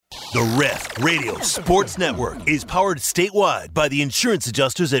The Ref Radio Sports Network is powered statewide by the insurance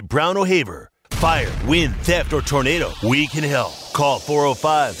adjusters at Brown O'Haver. Fire, wind, theft, or tornado, we can help. Call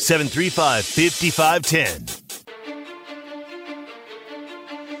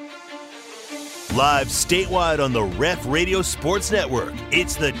 405-735-5510. Live statewide on the Ref Radio Sports Network,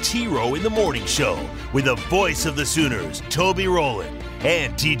 it's the T-Row in the Morning Show with the voice of the Sooners, Toby Rowland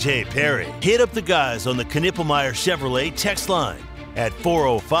and TJ Perry. Hit up the guys on the Knippelmeyer Chevrolet text line at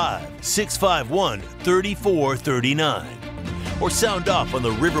 405-651-3439. Or sound off on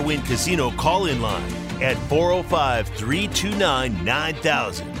the Riverwind Casino call-in line at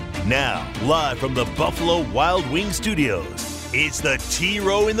 405-329-9000. Now, live from the Buffalo Wild Wing Studios, it's the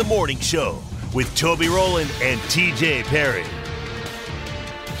T-Row in the Morning Show with Toby Rowland and TJ Perry.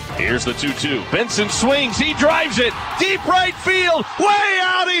 Here's the 2-2. Benson swings. He drives it. Deep right field. Way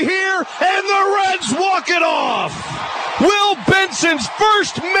out of here. And the Reds walk it off. Will Benson's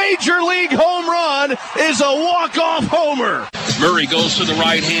first major league home run is a walk-off homer. Murray goes to the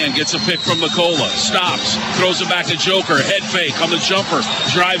right hand, gets a pick from McCullough, stops, throws it back to Joker, head fake on the jumper,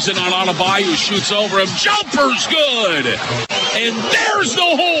 drives in on Adebayo, shoots over him, jumper's good! And there's the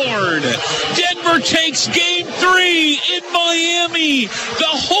horn! Denver takes Game 3 in Miami.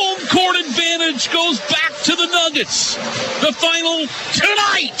 The home court advantage goes back to the Nuggets. The final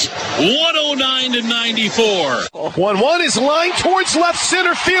tonight, 109-94. 1-1 is lined towards left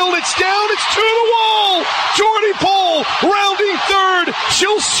center field. It's down. It's to the wall. Jordy Poole rounding third.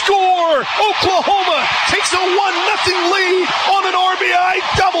 She'll score. Oklahoma takes a 1-0 lead on an RBI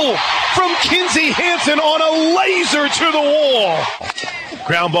double from Kinsey Hansen on a laser to the wall.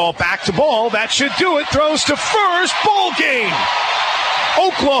 Ground ball back to ball. That should do it. Throws to first. Ball game.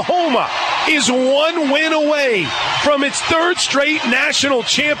 Oklahoma is one win away from its third straight national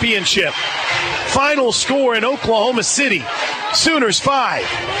championship. Final score in Oklahoma City. Sooners 5,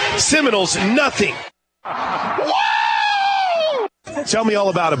 Seminoles nothing. Tell me all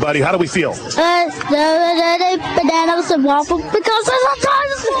about it, buddy. How do we feel? Bananas and waffles because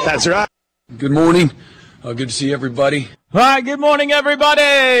sometimes. That's right. Good morning. Good to see everybody. Hi, good morning, everybody.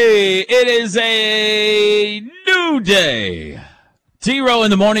 It is a new day. T-Row in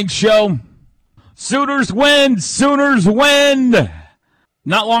the Morning Show. Sooners win. Sooners win.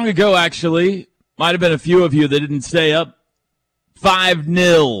 Not long ago, actually, might have been a few of you that didn't stay up.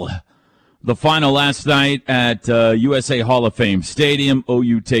 5-0. The final last night at USA Hall of Fame Stadium.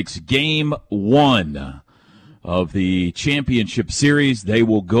 OU takes Game 1 of the championship series. They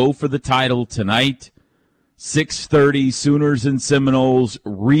will go for the title tonight. 6:30, Sooners and Seminoles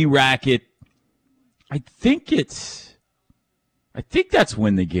re-rack it. I think that's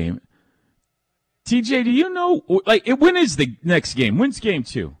when the game. TJ, do you know, when is the next game? When's Game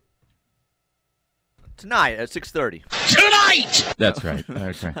 2? Tonight at 6:30. Tonight! That's right.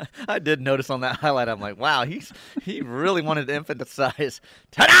 That's right. I did notice on that highlight. I'm like, wow, he really wanted to emphasize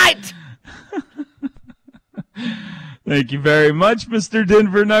tonight. Thank you very much, Mr.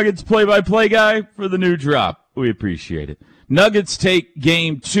 Denver Nuggets play-by-play guy, for the new drop. We appreciate it. Nuggets take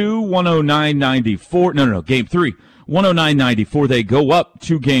Game 2, 109-94. No, Game 3, 109-94. They go up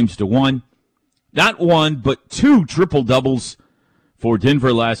 2-1. Not one, but 2 triple-doubles for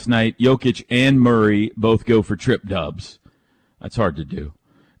Denver last night. Jokic and Murray both go for trip dubs. That's hard to do.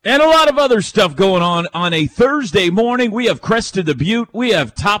 And a lot of other stuff going on a Thursday morning. We have crested the butte. We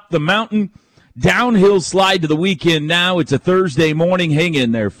have topped the mountain. Downhill slide to the weekend now. It's a Thursday morning. Hang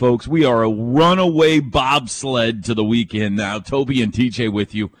in there, folks. We are a runaway bobsled to the weekend now. Toby and TJ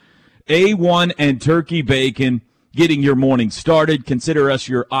with you. A1 and turkey bacon getting your morning started. Consider us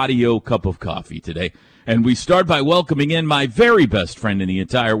your audio cup of coffee today. And we start by welcoming in my very best friend in the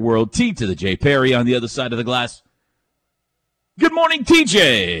entire world, T to the J Perry on the other side of the glass. Good morning,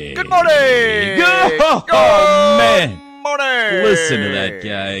 TJ. Good morning. Oh, man. Morning. Listen to that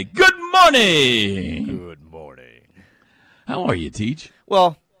guy. Good morning. Good morning. How are you, Teach?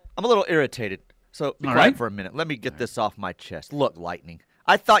 Well, I'm a little irritated. So be All quiet right. for a minute. Let me get this off my chest. Look, Lightning,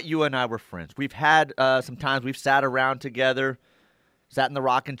 I thought you and I were friends. We've had some times we've sat around together, sat in the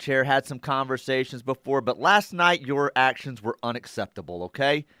rocking chair, had some conversations before, but last night your actions were unacceptable,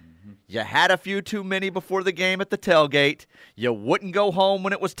 okay? Mm-hmm. You had a few too many before the game at the tailgate. You wouldn't go home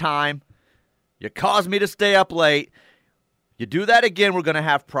when it was time. You caused me to stay up late. You do that again, we're going to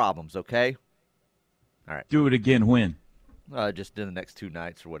have problems, okay? All right. Do it again when? Just in the next 2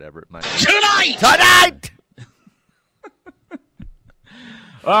 nights or whatever it might be. Tonight! Tonight!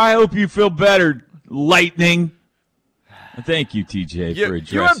 I hope you feel better, Lightning. Thank you, TJ, for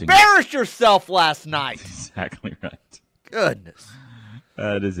addressing. You embarrassed yourself last night. Exactly right. Goodness.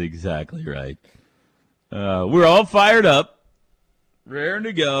 That is exactly right. We're all fired up. raring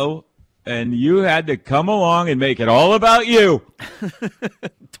to go, and you had to come along and make it all about you.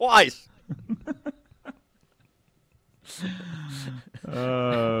 Twice.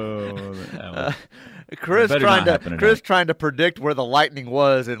 Chris trying to predict where the Lightning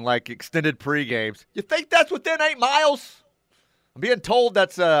was in like extended pre-games. You think that's within 8 miles? I'm being told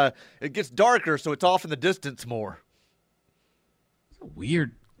that's it gets darker, so it's off in the distance more.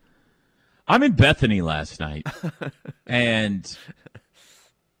 Weird. I'm in Bethany last night, and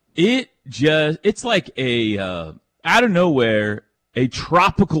it's like a out of nowhere a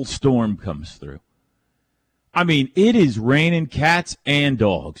tropical storm comes through. I mean, it is raining cats and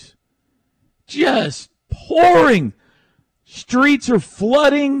dogs. Just pouring. Streets are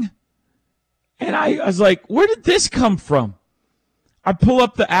flooding. And I was like, where did this come from? I pull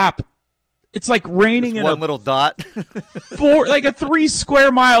up the app. It's like raining in one little dot. like a 3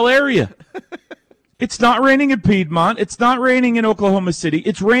 square mile area. It's not raining in Piedmont. It's not raining in Oklahoma City.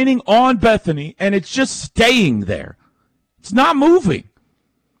 It's raining on Bethany, and it's just staying there. It's not moving.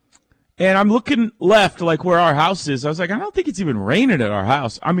 And I'm looking left, like where our house is. I was like, I don't think it's even raining at our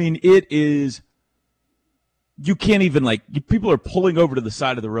house. I mean, it is. You can't even people are pulling over to the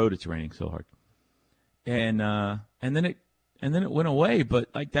side of the road. It's raining so hard. And then it went away. But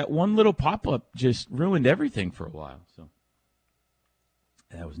like that one little pop up just ruined everything for a while. So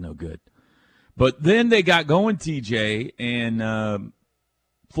that was no good. But then they got going, TJ, and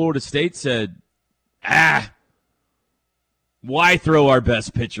Florida State said, why throw our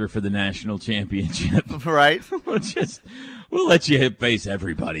best pitcher for the national championship? Right. We'll let you face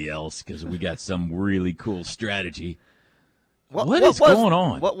everybody else because we got some really cool strategy. What is going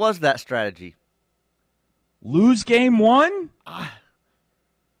on? What was that strategy? Lose game 1? I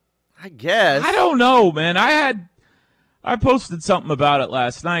guess. I don't know, man. I posted something about it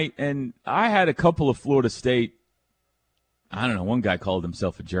last night, and I had a couple of Florida State, I don't know, one guy called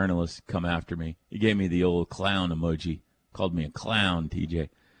himself a journalist come after me. He gave me the old clown emoji. Called me a clown, TJ,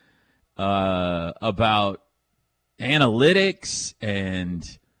 about analytics and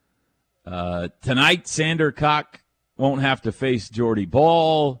tonight Sander Cock won't have to face Jordy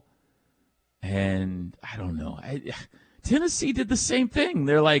Ball. And I don't know. Tennessee did the same thing.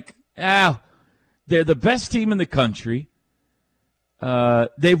 They're like, they're the best team in the country.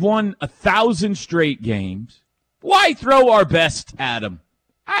 They've won 1,000 straight games. Why throw our best at them?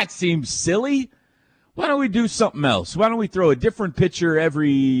 That seems silly. Why don't we do something else? Why don't we throw a different pitcher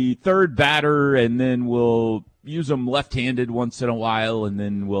every third batter, and then we'll use them left-handed once in a while, and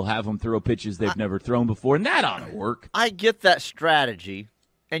then we'll have them throw pitches they've never thrown before, and that ought to work. I get that strategy,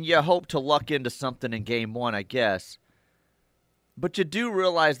 and you hope to luck into something in game 1, I guess. But you do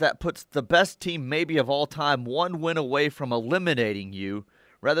realize that puts the best team maybe of all time 1 win away from eliminating you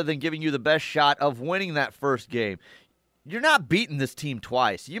rather than giving you the best shot of winning that first game. You're not beating this team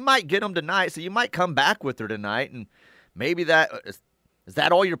twice. You might get them tonight, so you might come back with her tonight, and maybe that is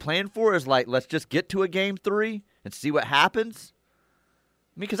that all you're playing for is like, let's just get to a game 3 and see what happens?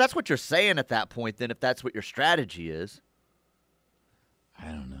 I mean, because that's what you're saying at that point then, if that's what your strategy is. I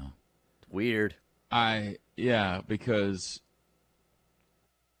don't know. It's weird. Because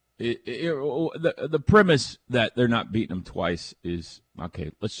the premise that they're not beating them twice is, okay,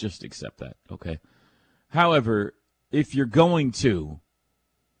 let's just accept that, okay? However, if you're going to,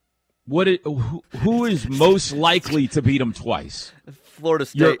 who is most likely to beat them twice? Florida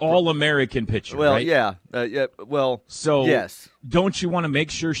State. Your All-American pitcher, well, right? Yeah. So, yes. Don't you want to make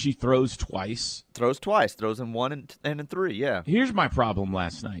sure she throws twice? Throws twice. Throws in 1 and in 3, yeah. Here's my problem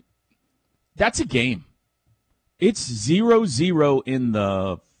last night. That's a game. It's 0-0 in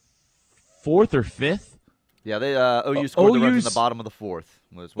the 4th or 5th. Yeah, they OU scored the runs in the bottom of the 4th.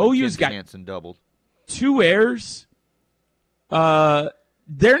 OU's got Hansen doubled. 2 errors.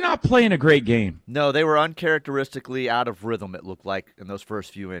 They're not playing a great game. No, they were uncharacteristically out of rhythm, it looked like, in those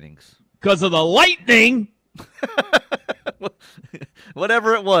first few innings. Because of the Lightning.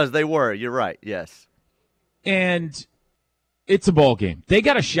 Whatever it was, they were. You're right, yes. And it's a ball game. They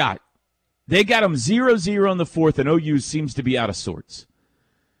got a shot. They got them 0-0 in the 4th, and OU seems to be out of sorts.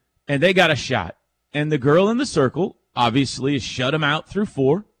 And they got a shot. And the girl in the circle, obviously, has shut them out through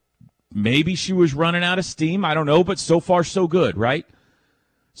 4. Maybe she was running out of steam. I don't know, but so far so good, right?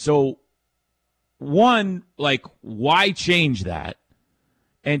 So, 1, why change that?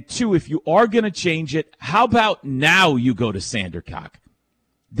 And 2, if you are going to change it, how about now you go to Sander Cock?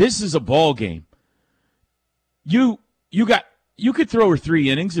 This is a ball game. You could throw her 3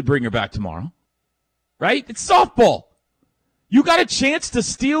 innings and bring her back tomorrow, right? It's softball. You got a chance to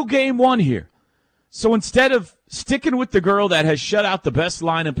steal game 1 here. So instead of sticking with the girl that has shut out the best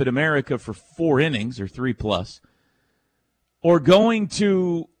lineup in America for 4 innings or 3+, or going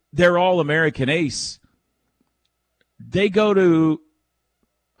to their All-American ace, they go to,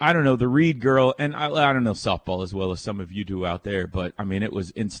 I don't know, the Reed girl, and I don't know softball as well as some of you do out there, but, I mean, it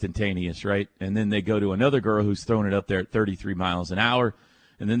was instantaneous, right? And then they go to another girl who's throwing it up there at 33 miles an hour,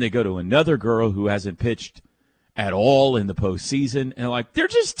 and then they go to another girl who hasn't pitched at all in the postseason, and, like, they're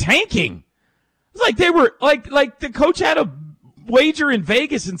just tanking. It's like they were, like the coach had a wager in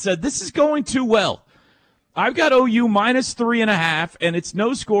Vegas and said, this is going too well. I've got OU minus 3.5, and it's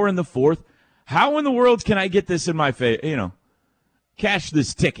no score in the fourth. How in the world can I get this in my face? You know, cash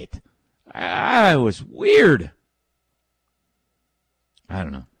this ticket. It was weird. I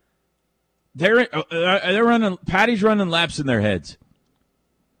don't know. They're running. Patty's running laps in their heads.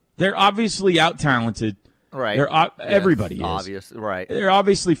 They're obviously out talented. Right. Everybody is. Obvious. Right. They're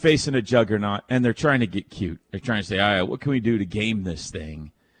obviously facing a juggernaut, and they're trying to get cute. They're trying to say, all right, what can we do to game this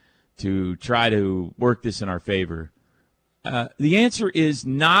thing, to try to work this in our favor? The answer is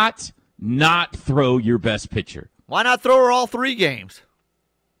not throw your best pitcher. Why not throw her all 3 games?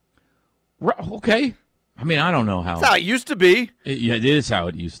 Okay. I mean, I don't know how. That's how it used to be. It is how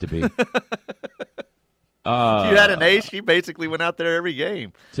it used to be. You had an ace, she basically went out there every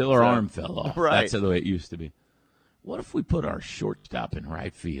game. Till her arm fell off. Right. That's the way it used to be. What if we put our shortstop in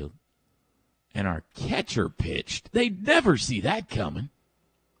right field and our catcher pitched? They'd never see that coming.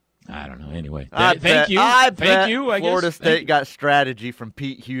 I don't know. Anyway, thank you. I bet Florida State got strategy from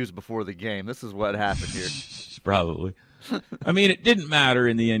Pete Hughes before the game. This is what happened here. Probably. I mean, it didn't matter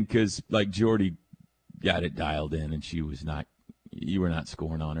in the end because, like, Jordy got it dialed in, and she was not. You were not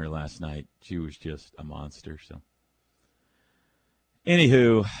scoring on her last night. She was just a monster. So,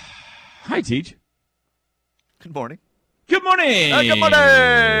 anywho, hi, Teach. Good morning. Good morning. Good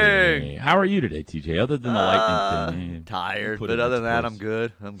morning. How are you today, TJ? Other than the lightning thing, tired, but other than that, I'm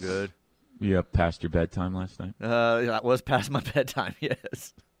good. I'm good. You up past your bedtime last night? That was past my bedtime.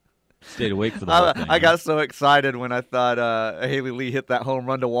 Yes. Stayed awake for the whole thing. I got so excited when I thought Haley Lee hit that home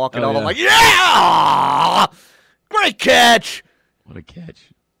run to walk it off. Yeah. I'm like, yeah! Great catch. What a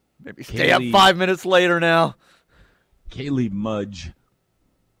catch. Maybe stay up 5 minutes later now. Kaylee Mudge.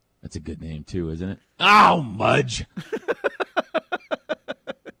 That's a good name, too, isn't it? Oh, Mudge.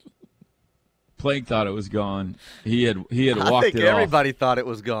 Plank thought it was gone. He had walked it off. I think everybody thought it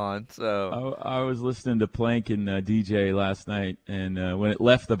was gone. So I was listening to Plank and DJ last night, and when it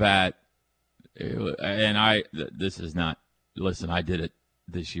left the bat, this is not, listen, I did it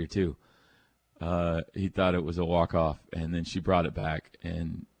this year, too. He thought it was a walk-off, and then she brought it back,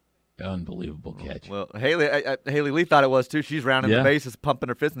 and unbelievable catch. Well, Haley Lee thought it was, too. She's rounding the bases, pumping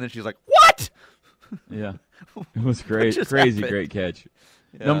her fist, and then she's like, what? Yeah. It was great. Crazy, happened? Great catch.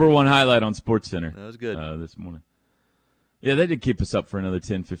 Yeah. Number one highlight on SportsCenter. That was good. This morning. Yeah, they did keep us up for another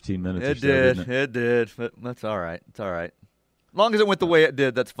 10, 15 minutes or so, didn't it? It did. But that's all right. It's all right. As long as it went the way it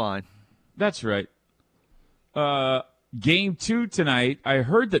did, that's fine. That's right. Game 2 tonight. I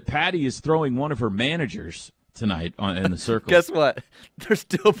heard that Patty is throwing one of her managers tonight in the circle. Guess what? They're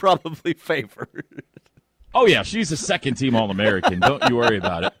still probably favored. Oh, yeah. She's a second-team All-American. Don't you worry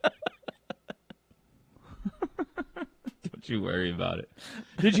about it. Don't you worry about it.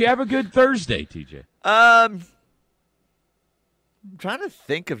 Did you have a good Thursday, TJ? I'm trying to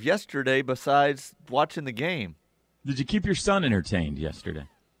think of yesterday besides watching the game. Did you keep your son entertained yesterday?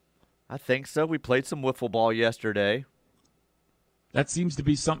 I think so. We played some wiffle ball yesterday. That seems to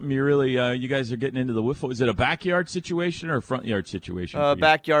be something you really, you guys are getting into the wiffle. Is it a backyard situation or a front yard situation?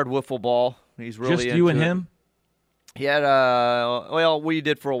 Backyard wiffle ball. He's really just into you and it. him? He had, we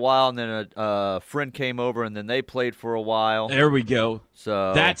did for a while, and then a friend came over, and then they played for a while. There we go.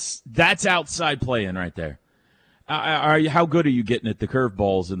 So that's outside playing right there. How good are you getting at the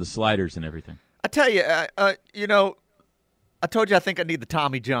curveballs and the sliders and everything? I tell you, I told you I think I need the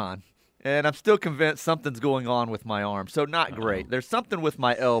Tommy John, and I'm still convinced something's going on with my arm. So not great. There's something with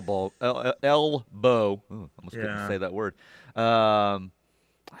my elbow. Ooh, almost couldn't say that word.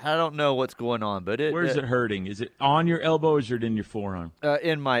 I don't know what's going on, but where's it hurting? Is it on your elbow or is it in your forearm?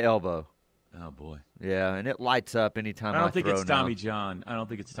 In my elbow. Oh boy. Yeah, and it lights up anytime I throw. I don't think it's Tommy John. I don't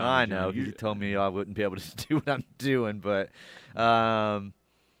think it's Tommy I John. know. You told me I wouldn't be able to do what I'm doing, but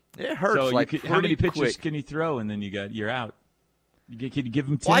it hurts. So how many pitches quick. can you throw, and then you're out? Can you give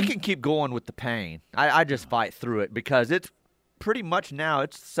him 10? Well, I can keep going with the pain. I just fight through it because it's pretty much now.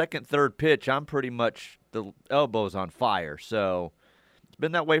 It's second, third pitch. I'm pretty much the elbow's on fire. So it's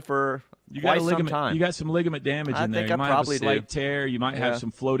been that way for quite some time. You got some ligament damage in there. You might have a slight tear. You might have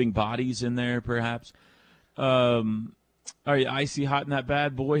some floating bodies in there, perhaps. Are you icy hot in that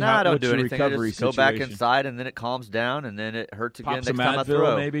bad boy? No, I don't do What's anything. your I recovery just go back inside, and then it calms down, and then it hurts again Pop next some time I Advil,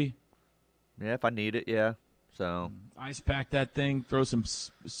 throw. maybe? Yeah, if I need it, yeah. So ice pack that thing, throw some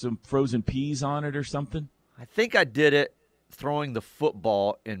frozen peas on it or something. I think I did it throwing the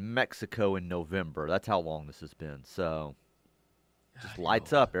football in Mexico in November. That's how long this has been. So just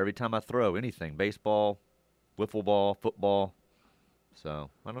lights up every time I throw anything, baseball, wiffle ball, football. So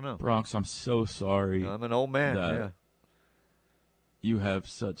I don't know. Bronx, I'm so sorry. I'm an old man. Yeah. You have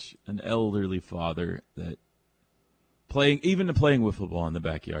such an elderly father that playing wiffle ball in the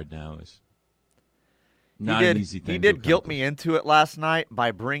backyard now is not an easy thing. He did guilt me into it last night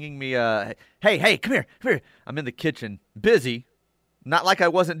by bringing me hey, come here. I'm in the kitchen, busy. Not like I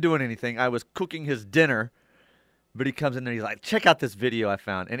wasn't doing anything. I was cooking his dinner. But he comes in there, he's like, check out this video I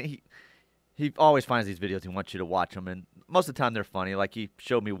found. And he always finds these videos. He wants you to watch them. And most of the time they're funny. Like he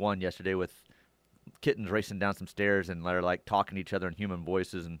showed me one yesterday with kittens racing down some stairs and they're like talking to each other in human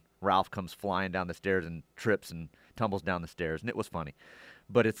voices. And Ralph comes flying down the stairs and trips and tumbles down the stairs. And it was funny.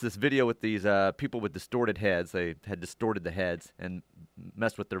 But it's this video with these people with distorted heads. They had distorted the heads and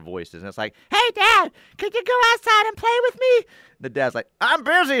messed with their voices. And it's like, hey, Dad, could you go outside and play with me? The dad's like, I'm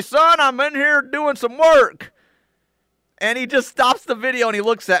busy, son. I'm in here doing some work. And he just stops the video and he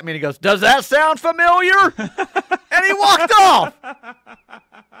looks at me and he goes, does that sound familiar? And he walked off.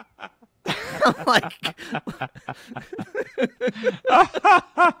 I'm like,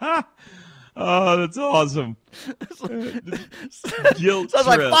 oh, that's awesome. Guilt so I was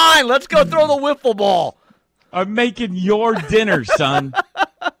like, fine, let's go throw the wiffle ball. I'm making your dinner, son.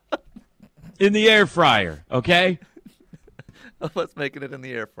 In the air fryer, okay? Let's making it in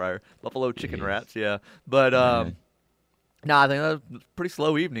the air fryer. Buffalo chicken wraps, yeah. But, I think that was a pretty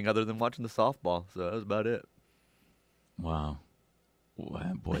slow evening other than watching the softball. So that was about it. Wow.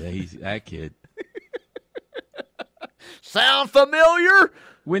 Boy, that kid. Sound familiar?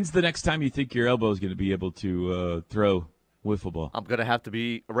 When's the next time you think your elbow is going to be able to throw wiffle ball? I'm going to have to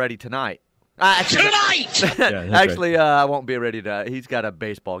be ready tonight. Tonight! Right. I won't be ready to. He's got a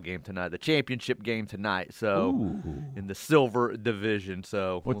baseball game tonight, the championship game tonight. So in the silver division.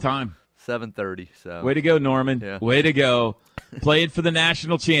 So what time? 7:30. So way to go, Norman. Yeah. Way to go. Playing for the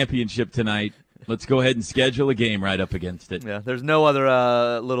national championship tonight. Let's go ahead and schedule a game right up against it. Yeah, there's no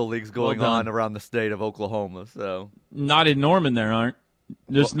other little leagues going on around the state of Oklahoma. So not in Norman, there aren't.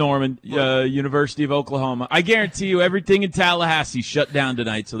 Just Norman, University of Oklahoma. I guarantee you, everything in Tallahassee shut down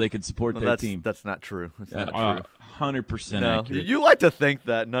tonight so they can support their team. That's not true. That's not true. 100% no, accurate. You like to think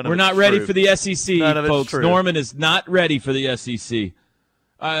that. None of We're not ready for the SEC, folks. True. Norman is not ready for the SEC.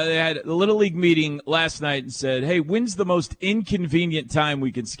 They had a Little League meeting last night and said, hey, when's the most inconvenient time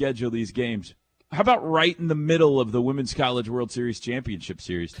we can schedule these games? How about right in the middle of the Women's College World Series Championship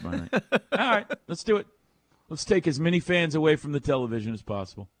Series tomorrow night? All right, let's do it. Let's take as many fans away from the television as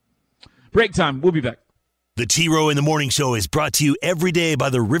possible. Break time. We'll be back. The T-Row in the Morning Show is brought to you every day by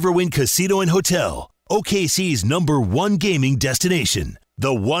the Riverwind Casino and Hotel, OKC's #1 gaming destination.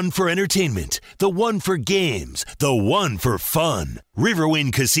 The one for entertainment, the one for games, the one for fun.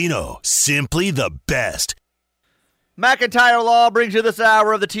 Riverwind Casino, simply the best. McIntyre Law brings you this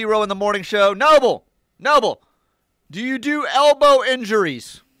hour of the T-Row in the Morning Show. Noble, do you do elbow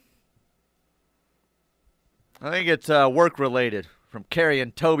injuries? I think it's work-related from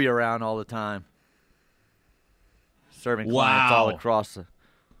carrying Toby around all the time. Serving clients all across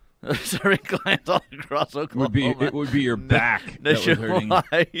Oklahoma. It would be your back that was hurting.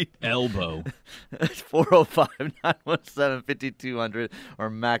 Elbow. It's 405-917-5200 or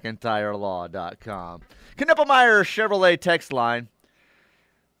McIntyreLaw.com. Knippelmeyer Chevrolet text line.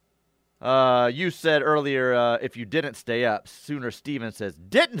 You said earlier if you didn't stay up. Sooner Steven says,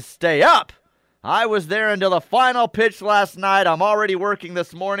 didn't stay up. I was there until the final pitch last night. I'm already working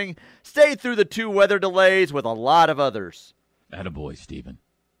this morning. Stayed through the 2 weather delays with a lot of others. Attaboy, Steven.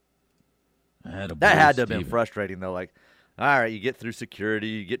 That had to have been frustrating, though. Like, all right, you get through security,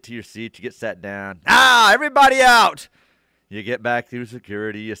 you get to your seat, you get sat down. Everybody out! You get back through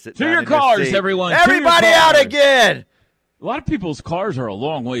security, you sit down. To your cars, everyone. Everybody out again! A lot of people's cars are a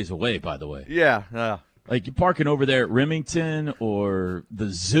long ways away, by the way. Yeah. Like you're parking over there at Remington or the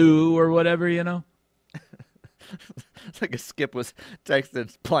zoo or whatever, you know? It's like a Skip was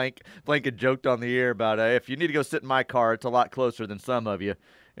texting Plank had joked on the air about, if you need to go sit in my car, it's a lot closer than some of you.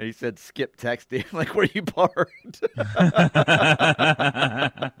 And he said, Skip texted him, like, where you parked?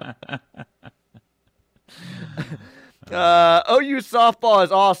 OU softball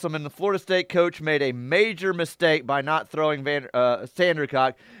is awesome, and the Florida State coach made a major mistake by not throwing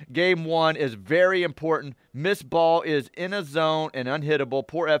Sandercock. Game 1 is very important. Missed ball is in a zone and unhittable.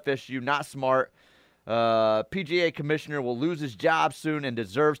 Poor FSU, not smart. PGA commissioner will lose his job soon and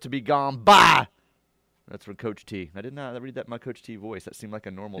deserves to be gone. Bye! That's from Coach T. I did not read that in my Coach T voice. That seemed like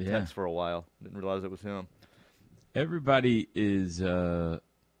a normal text for a while. Didn't realize it was him. Everybody is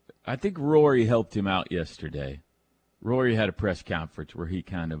I think Rory helped him out yesterday. Rory had a press conference where he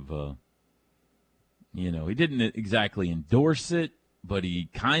kind of, he didn't exactly endorse it, but he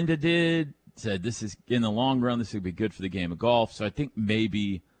kind of did. Said this is, in the long run, this would be good for the game of golf. So I think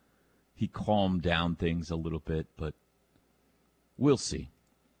maybe he calmed down things a little bit, but we'll see.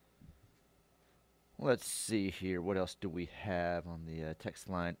 Let's see here. What else do we have on the text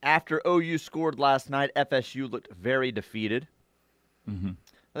line? After OU scored last night, FSU looked very defeated. Mm-hmm.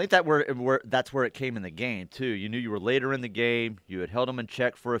 I think that's where it came in the game, too. You knew you were later in the game. You had held them in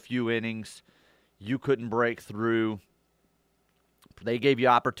check for a few innings. You couldn't break through. They gave you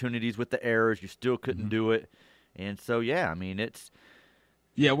opportunities with the errors. You still couldn't do it. And so, it's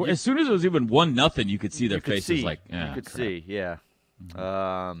 – yeah, as soon as it was even 1-0, you could see their faces like, you could crap. see, yeah.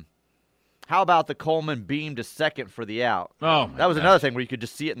 Mm-hmm. How about the Coleman beam to second for the out? Oh, that was another thing where you could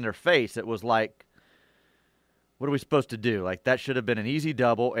just see it in their face. It was like, what are we supposed to do? Like, that should have been an easy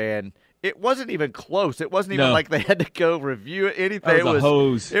double, and it wasn't even close. It wasn't even like they had to go review anything. That was a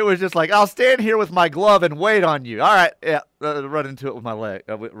hose. It was just like, I'll stand here with my glove and wait on you. All right, yeah, run into it with my leg,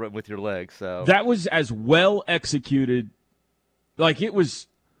 with your leg. So that was as well executed. Like, it was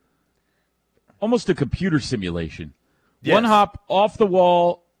almost a computer simulation. Yes. One hop off the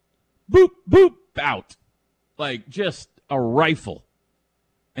wall, boop, boop, out. Like, just a rifle.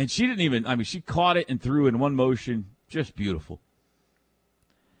 And she didn't even, she caught it and threw in one motion. Just beautiful.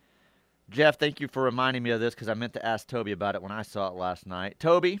 Jeff, thank you for reminding me of this because I meant to ask Toby about it when I saw it last night.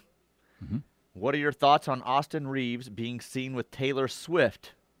 Toby, what are your thoughts on Austin Reeves being seen with Taylor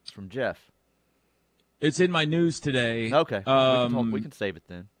Swift? From Jeff. It's in my news today. Okay. We can save it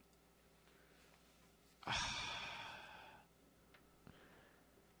then.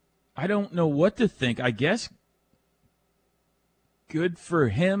 I don't know what to think. I guess good for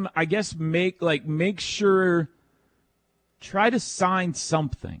him. I guess make sure, try to sign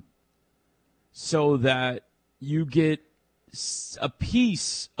something so that you get a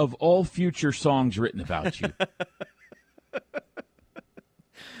piece of all future songs written about you.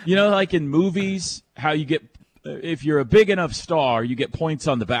 Like in movies, how you get, if you're a big enough star, you get points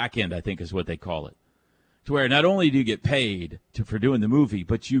on the back end, I think is what they call it. To where not only do you get paid for doing the movie,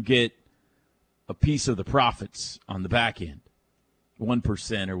 but you get a piece of the profits on the back end.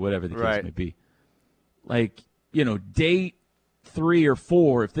 1% or whatever the case may be. Like, date 3 or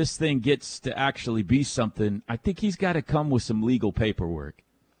 4, if this thing gets to actually be something, I think he's got to come with some legal paperwork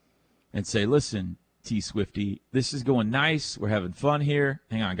and say, listen, T. Swifty, this is going nice. We're having fun here.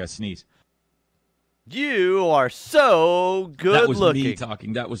 Hang on, I got to sneeze. You are so good That was looking. me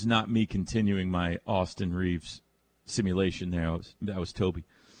talking. That was not me continuing my Austin Reeves simulation there. That was Toby.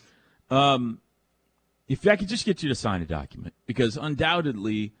 If I could just get you to sign a document, because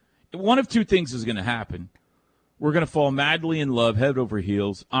undoubtedly one of two things is going to happen. We're going to fall madly in love, head over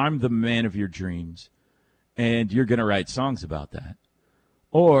heels. I'm the man of your dreams, and you're going to write songs about that.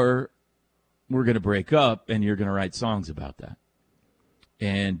 Or we're going to break up, and you're going to write songs about that.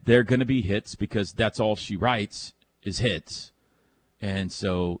 And they're going to be hits because that's all she writes is hits. And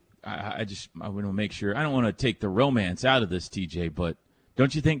so I want to make sure. I don't want to take the romance out of this, TJ, but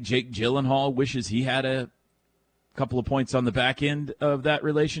don't you think Jake Gyllenhaal wishes he had a couple of points on the back end of that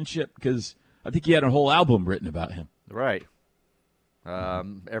relationship? Because I think he had a whole album written about him. Right.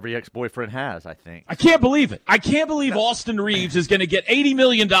 Every ex-boyfriend has, I think. I can't believe it. I can't believe Austin Reeves is going to get $80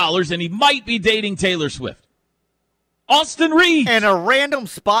 million and he might be dating Taylor Swift. Austin Reeves! And a random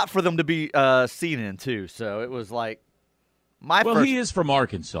spot for them to be seen in, too. So it was like he is from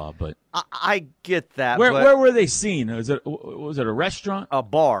Arkansas, but I get that. Where were they seen? Was it a restaurant? A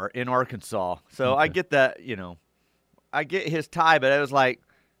bar in Arkansas. So okay. I get that, I get his tie, but it was like,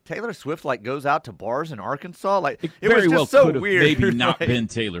 Taylor Swift goes out to bars in Arkansas. It very was just well so could have weird. Maybe not been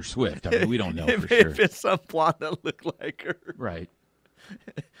Taylor Swift. I mean, we don't know for sure. If it's some blonde that looked like her, right?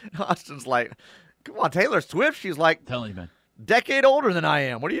 Austin's like, come on, Taylor Swift. She's like, tell you, man, decade older than I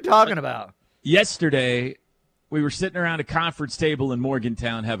am. What are you talking about? Yesterday, we were sitting around a conference table in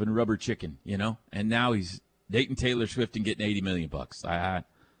Morgantown having rubber chicken, and now he's dating Taylor Swift and getting $80 million.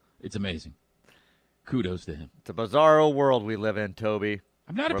 It's amazing. Kudos to him. It's a bizarro world we live in, Toby.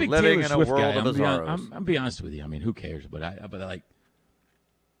 I'm not a big Taylor Swift guy. I'm be honest with you. I mean, who cares? But I like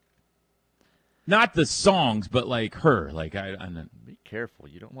not the songs, but like her. I'm be careful.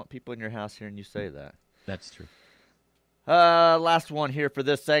 You don't want people in your house hearing you say that. That's true. Last one here for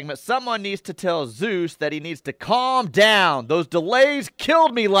this segment. Someone needs to tell Zeus that he needs to calm down. Those delays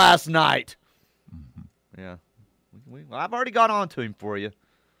killed me last night. Mm-hmm. Yeah. Well, I've already got on to him for you.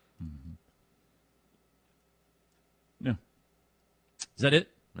 Mm-hmm. Yeah. Is that it?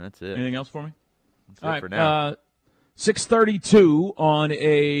 That's it. Anything else for me? That's it for now. 6:32 on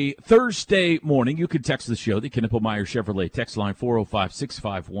a Thursday morning. You can text the show, the Knippelmeyer Chevrolet text line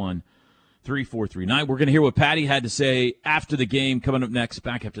 405-651-3439. We're going to hear what Patty had to say after the game. Coming up next,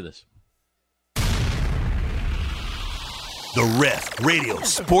 back after this. The Ref Radio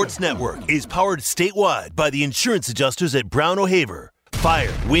Sports Network is powered statewide by the insurance adjusters at Brown O'Haver.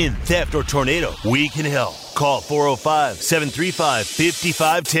 Fire, wind, theft, or tornado, we can help. Call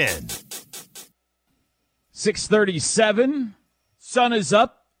 405-735-5510. 6:37. Sun is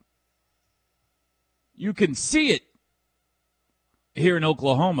up. You can see it here in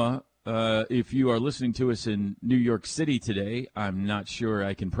Oklahoma. If you are listening to us in New York City today, I'm not sure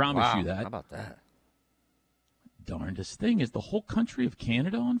I can promise you that. How about that? Darndest thing. Is the whole country of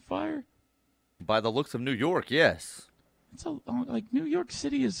Canada on fire? By the looks of New York, yes. It's like New York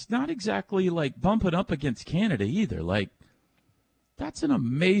City is not exactly like bumping up against Canada either. Like, that's an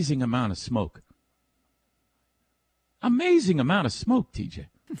amazing amount of smoke. Amazing amount of smoke, TJ.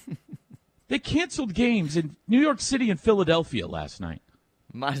 They canceled games in New York City and Philadelphia last night.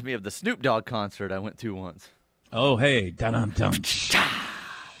 Reminds me of the Snoop Dogg concert I went to once. Oh, hey, dun-dun-dun.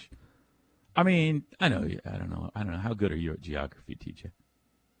 I mean, I don't know. How good are you at geography, TJ?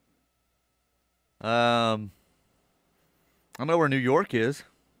 I know where New York is.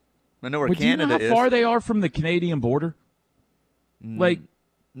 I know where Canada is. Do you know how far they are from the Canadian border?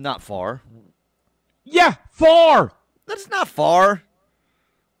 Not far. Yeah, far. That's not far.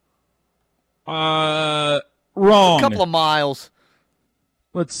 Wrong. A couple of miles.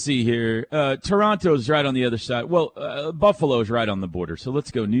 Let's see here. Toronto's right on the other side. Well, Buffalo's right on the border. So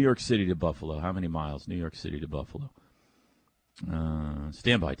let's go New York City to Buffalo. How many miles? New York City to Buffalo.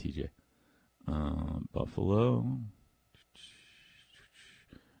 Stand by, TJ. Buffalo.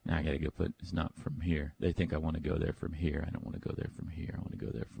 Now I got to go put, it's not from here. They think I want to go there from here. I don't want to go there from here. I want to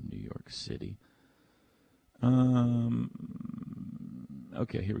go there from New York City.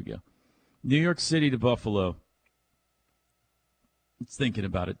 Okay, here we go. New York City to Buffalo. It's thinking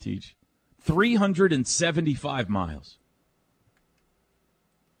about it, Teach. 375 miles.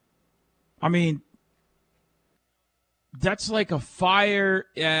 I mean, that's like a fire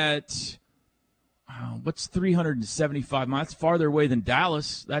at, what's 375 miles? That's farther away than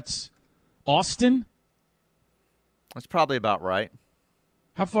Dallas. That's Austin? That's probably about right.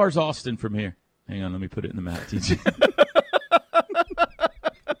 How far is Austin from here? Hang on, let me put it in the map, TJ.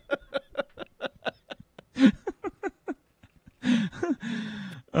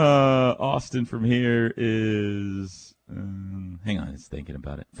 Austin from here is, hang on, it's thinking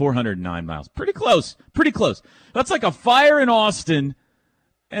about it. 409 miles. Pretty close. Pretty close. That's like a fire in Austin,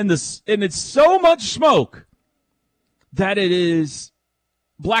 and it's so much smoke that it is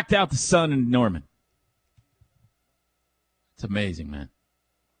blacked out the sun in Norman. It's amazing, man.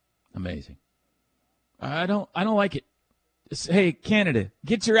 Amazing. I don't like it. Hey, Canada,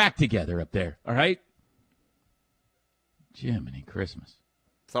 get your act together up there, all right? Jiminy Christmas.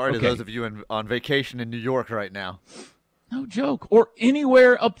 Sorry to those of you on vacation in New York right now. No joke. Or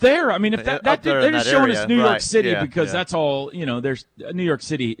anywhere up there. I mean, if they're just showing us New York City because that's all, there's New York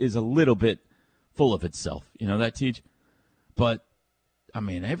City is a little bit full of itself. You know that, Teach? But, I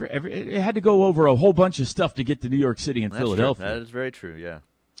mean, it had to go over a whole bunch of stuff to get to New York City and Philadelphia. True. That is very true, yeah.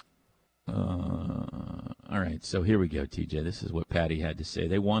 All right, so here we go, TJ. This is what Patty had to say.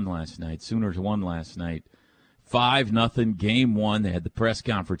 They won last night. Sooners won last night. 5-0, game one. They had the press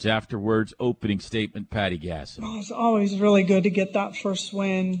conference afterwards. Opening statement, Patty Gasson. Oh, it's always really good to get that first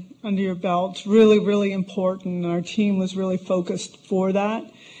win under your belt. It's really, really important. Our team was really focused for that.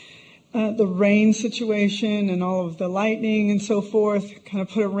 The rain situation and all of the lightning and so forth kind of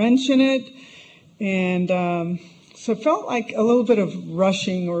put a wrench in it. And so it felt like a little bit of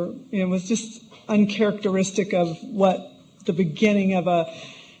rushing, or it was just uncharacteristic of what the beginning of a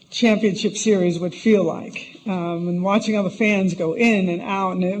championship series would feel like. And watching all the fans go in and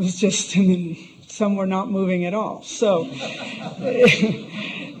out, and it was just, some were not moving at all. So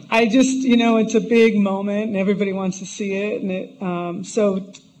I just, it's a big moment and everybody wants to see it. And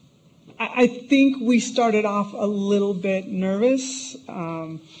so I think we started off a little bit nervous.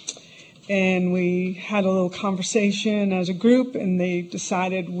 And we had a little conversation as a group, and they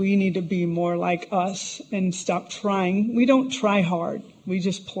decided we need to be more like us and stop trying. We don't try hard. We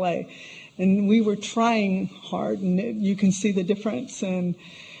just play. And we were trying hard, and you can see the difference. And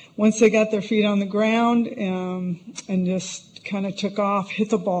once they got their feet on the ground and just kind of took off,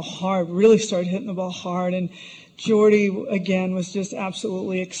 hit the ball hard, really started hitting the ball hard. And Jordy, again, was just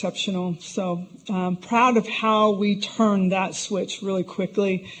absolutely exceptional. So proud of how we turned that switch really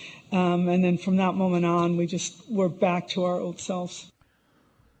quickly. And then from that moment on, we're back to our old selves.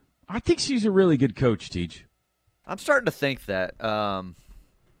 I think she's a really good coach, Teach. I'm starting to think that. I'm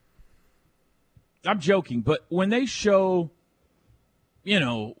joking, but when they show,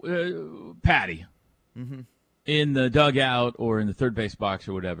 Patty in the dugout or in the third base box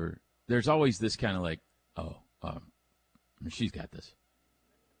or whatever, there's always this kind of like, she's got this.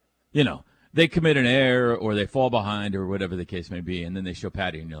 They commit an error or they fall behind or whatever the case may be, and then they show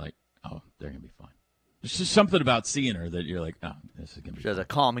Patty, and you're like, oh, they're going to be fine. There's just something about seeing her that you're like, oh, this is going to be fine. She has a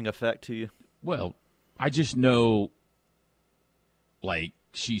calming effect to you? Well, I just know, like,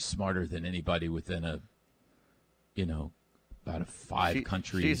 she's smarter than anybody within about a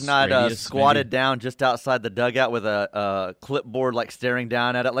five-country She's not radius, squatted maybe. down just outside the dugout with a clipboard, like, staring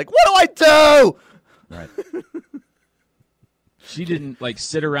down at it, like, what do I do? Right. She didn't, like,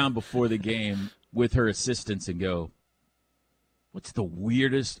 sit around before the game with her assistants and go, what's the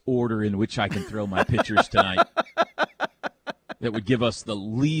weirdest order in which I can throw my pitchers tonight that would give us the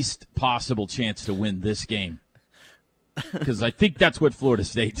least possible chance to win this game? Because I think that's what Florida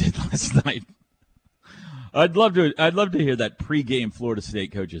State did last night. I'd love to hear that pregame Florida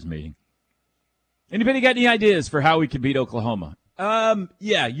State coaches meeting. Anybody got any ideas for how we can beat Oklahoma?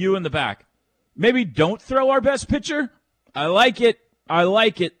 Yeah, you in the back. Maybe don't throw our best pitcher. I like it.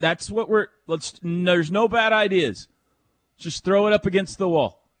 That's what there's no bad ideas. Just throw it up against the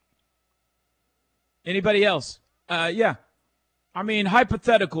wall. Anybody else? Yeah. I mean,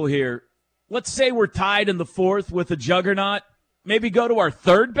 hypothetical here. Let's say we're tied in the fourth with a juggernaut. Maybe go to our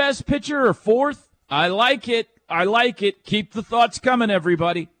third best pitcher or fourth. I like it. Keep the thoughts coming,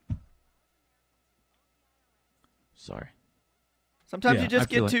 everybody. Sorry. Sometimes you just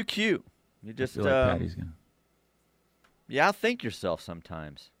get too cute. You just I feel like Patty's gonna. Yeah, outthink yourself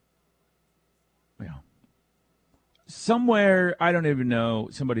sometimes. Yeah. Somewhere, I don't even know,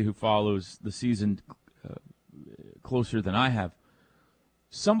 somebody who follows the season closer than I have,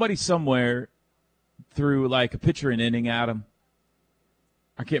 somebody somewhere threw like a pitcher an inning at him.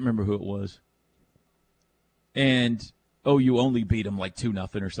 I can't remember who it was. And, you only beat him like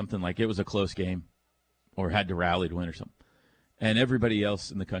 2-0 or something, like it was a close game or had to rally to win or something. And everybody else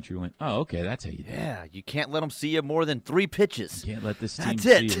in the country went, oh, okay, that's how you do it. Yeah, you can't let them see you more than 3 pitches. You can't let this team That's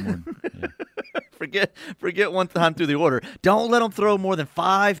see it. you more. Yeah. Forget one time through the order. Don't let them throw more than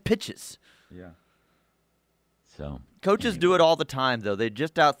 5 pitches. Yeah. So coaches do it all the time, though. They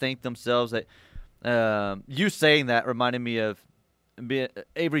just outthink themselves. You saying that reminded me of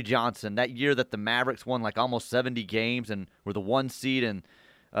Avery Johnson, that year that the Mavericks won like almost 70 games and were the 1 seed, and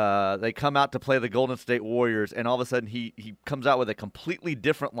they come out to play the Golden State Warriors, and all of a sudden he comes out with a completely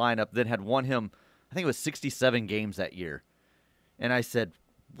different lineup than had won him, I think it was 67 games that year. And I said,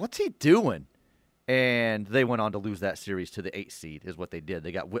 what's he doing? And they went on to lose that series to the 8th seed is what they did.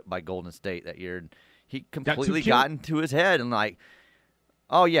 They got whipped by Golden State that year. And he completely got into his head and like,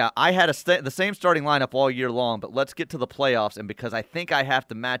 oh, yeah, I had the same starting lineup all year long, but let's get to the playoffs. And because I think I have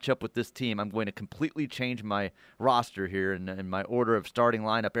to match up with this team, I'm going to completely change my roster here and my order of starting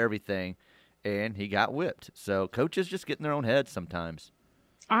lineup, everything. And he got whipped. So coaches just get in their own heads sometimes.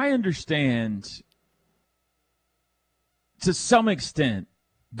 I understand to some extent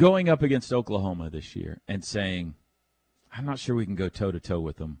going up against Oklahoma this year and saying, I'm not sure we can go toe-to-toe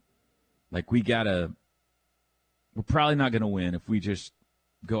with them. Like, we're probably not going to win if we just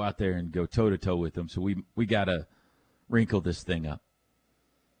go out there and go toe-to-toe with them, so we got to wrinkle this thing up.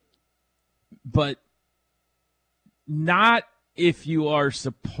 But not if you are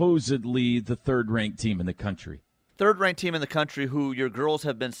supposedly the third-ranked team in the country. Third-ranked team in the country who your girls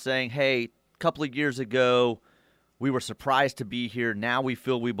have been saying, hey, a couple of years ago, we were surprised to be here. Now we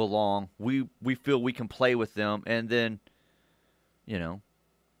feel we belong. We feel we can play with them. And then, you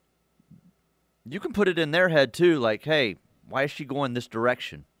can put it in their head too, like, hey, why is she going this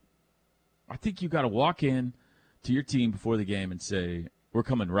direction? I think you got to walk in to your team before the game and say, we're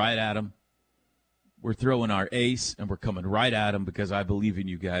coming right at them. We're throwing our ace, and we're coming right at them because I believe in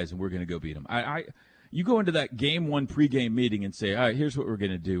you guys, and we're going to go beat them. You go into that game one pregame meeting and say, all right, here's what we're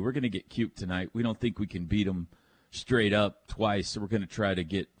going to do. We're going to get cute tonight. We don't think we can beat them straight up twice, so we're going to try to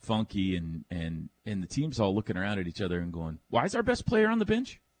get funky, and the team's all looking around at each other and going, why is our best player on the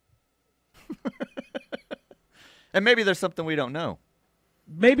bench? And maybe there's something we don't know.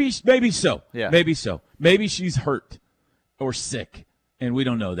 Maybe so. Yeah. Maybe so. Maybe she's hurt or sick, and we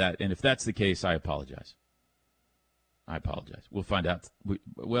don't know that. And if that's the case, I apologize. We'll find out.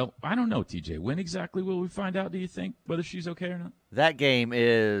 Well, I don't know, TJ. When exactly will we find out, do you think, whether she's okay or not? That game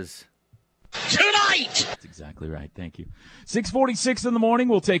is tonight. That's exactly right. Thank you. 6:46 in the morning.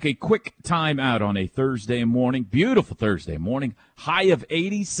 We'll take a quick time out on a Thursday morning. Beautiful Thursday morning. High of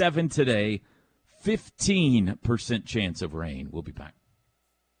 87 today. 15% chance of rain. We'll be back.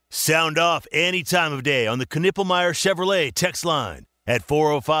 Sound off any time of day on the Knippelmeyer Chevrolet text line at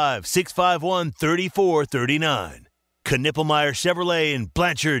 405-651-3439. Knippelmeyer Chevrolet in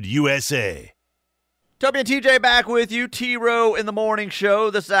Blanchard, USA. Toby and TJ back with you. T-Row in the morning show.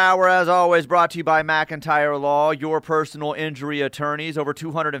 This hour, as always, brought to you by McIntyre Law, your personal injury attorneys. Over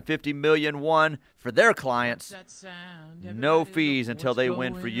 $250 million won for their clients. No fees until they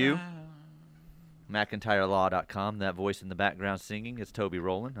win for you. McIntyreLaw.com. That voice in the background singing is Toby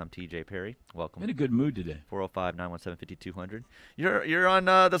Rowland. I'm TJ Perry. Welcome. In a good mood today. 405-917-5200. You're on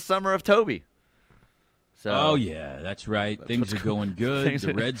the summer of Toby. So, oh, yeah, that's right. Things are going good.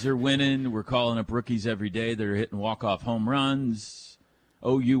 The Reds are winning. We're calling up rookies every day that are hitting walk-off home runs.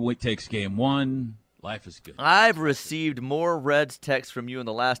 OU takes game one. Life is good. I've received more Reds texts from you in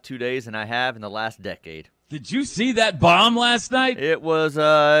the last 2 days than I have in the last decade. Did you see that bomb last night? It was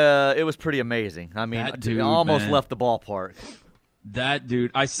pretty amazing. I mean, That dude, almost man. left the ballpark. That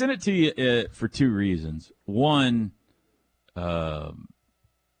dude. I sent it to you for two reasons. One, Ellie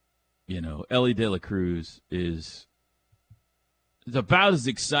De La Cruz is about as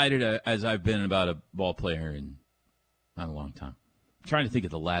excited as I've been about a ball player in not a long time. I'm trying to think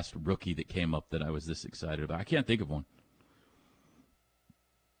of the last rookie that came up that I was this excited about. I can't think of one.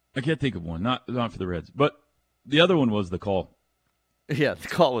 Not for the Reds. But the other one was the call. Yeah, the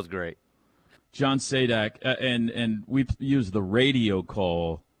call was great. John Sadak, and we used the radio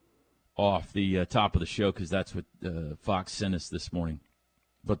call off the top of the show because that's what Fox sent us this morning.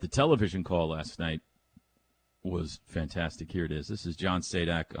 But the television call last night was fantastic. Here it is. This is John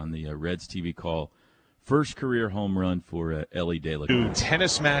Sadak on the Reds TV call. First career home run for Ellie De La Cruz.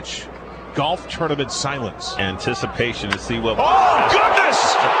 Tennis match, golf tournament silence. Anticipation to see what. Oh,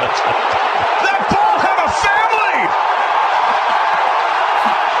 goodness! That ball had a family!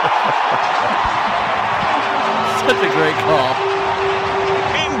 Such a great call.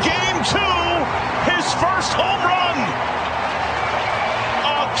 In game two, his first home run.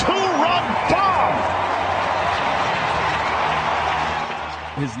 A two-run bomb.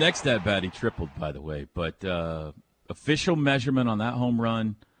 His next at-bat, he tripled, by the way. But official measurement on that home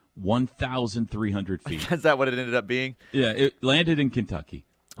run, 1,300 feet. Is that what it ended up being? Yeah, it landed in Kentucky.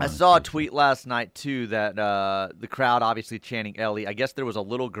 I saw a tweet last night, too, that the crowd obviously chanting Ellie. I guess there was a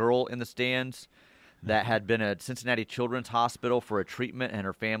little girl in the stands that had been at Cincinnati Children's Hospital for a treatment, and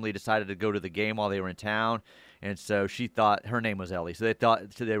her family decided to go to the game while they were in town. And so she thought her name was Ellie. So they thought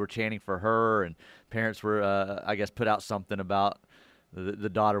they were chanting for her, and parents were, I guess, put out something about the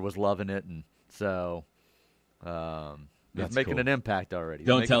daughter was loving it. And so it's making an impact already.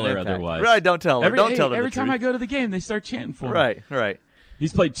 Don't tell her otherwise. Right, don't tell her. Don't tell her Every the time truth. I go to the game, they start chanting for him. Right.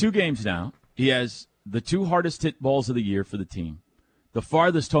 He's played 2 games now. He has the 2 hardest hit balls of the year for the team, the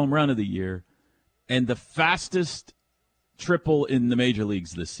farthest home run of the year, and the fastest triple in the major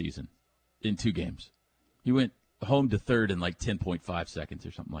leagues this season in 2 games. He went home to third in like 10.5 seconds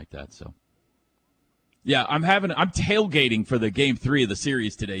or something like that. So, yeah, I'm tailgating for the game 3 of the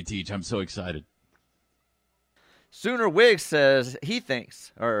series today, Teach. I'm so excited. Sooner Wiggs says he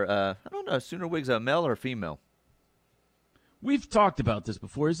thinks, or I don't know, Sooner Wiggs a male or a female? We've talked about this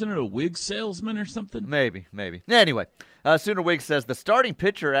before. Isn't it a wig salesman or something? Maybe. Anyway, Sooner Wiggs says the starting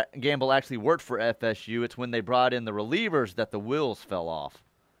pitcher gamble actually worked for FSU. It's when they brought in the relievers that the wheels fell off.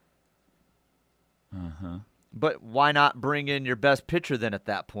 Uh-huh. But why not bring in your best pitcher then at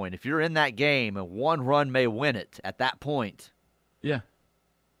that point? If you're in that game and 1 run may win it at that point. Yeah.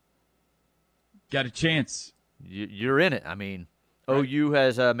 Got a chance. You're in it. I mean, right. OU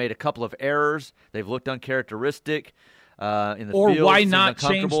has made a couple of errors. They've looked uncharacteristic. In the or field, why not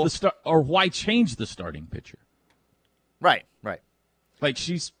change the or why change the starting pitcher? Right. Like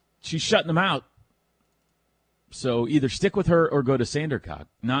she's shutting them out. So either stick with her or go to Sandercock,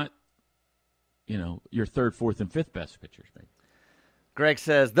 not your 3rd, 4th, and 5th best pitchers. Maybe. Greg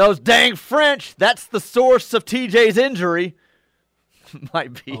says those dang French. That's the source of TJ's injury.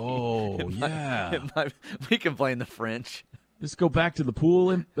 Might be. Oh yeah. We can blame the French. Let's go back to the pool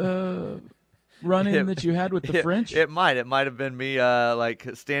and. Run-in that you had with the French? It might have been me like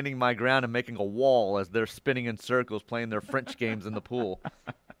standing my ground and making a wall as they're spinning in circles playing their French games in the pool.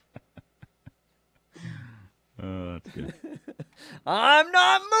 Oh, that's good. I'm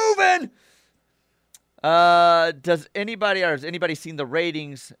not moving. Has anybody seen the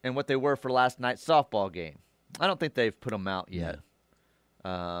ratings and what they were for last night's softball game? I don't think they've put them out yet.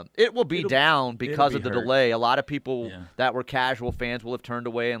 It will be down because of the delay. A lot of people that were casual fans will have turned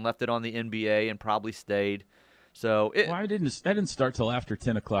away and left it on the NBA and probably stayed. So I didn't start till after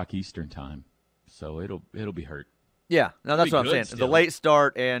 10 o'clock Eastern time, so it'll be hurt. Yeah, no, that's what I'm saying. The late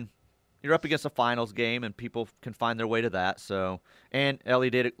start and you're up against a finals game, and people can find their way to that. So, and Ellie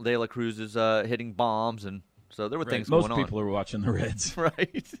De La Cruz is hitting bombs, and so there were things going on. Most people are watching the Reds.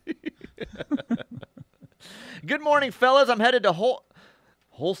 Right. Good morning, fellas. I'm headed to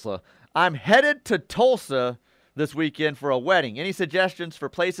Tulsa. I'm headed to Tulsa this weekend for a wedding. Any suggestions for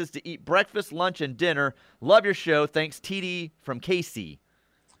places to eat breakfast, lunch, and dinner? Love your show. Thanks, TD from KC.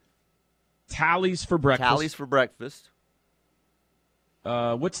 Tallies for breakfast. Tallies for breakfast.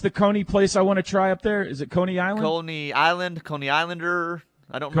 What's the Coney place I want to try up there? Is it Coney Island? Coney Island, Coney Islander.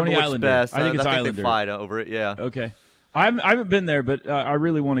 I don't Coney remember what's Islander. best. I think it's Islander. They fight over it, yeah. Okay. I haven't been there, but I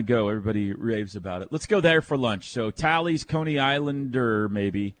really want to go. Everybody raves about it. Let's go there for lunch. So Tallies, Coney Islander,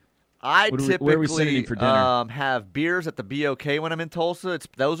 maybe. Typically where are we sitting for dinner? Have beers at the BOK when I'm in Tulsa.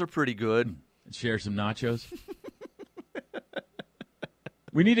 Those are pretty good. Share some nachos.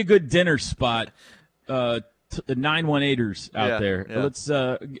 We need a good dinner spot. 918ers out there. Yeah.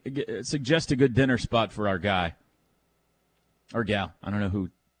 Let's suggest a good dinner spot for our guy. Or gal. I don't know who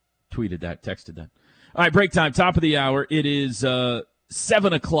tweeted that, texted that. All right, break time, top of the hour. It is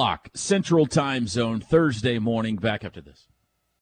 7 o'clock Central Time Zone, Thursday morning. Back after this.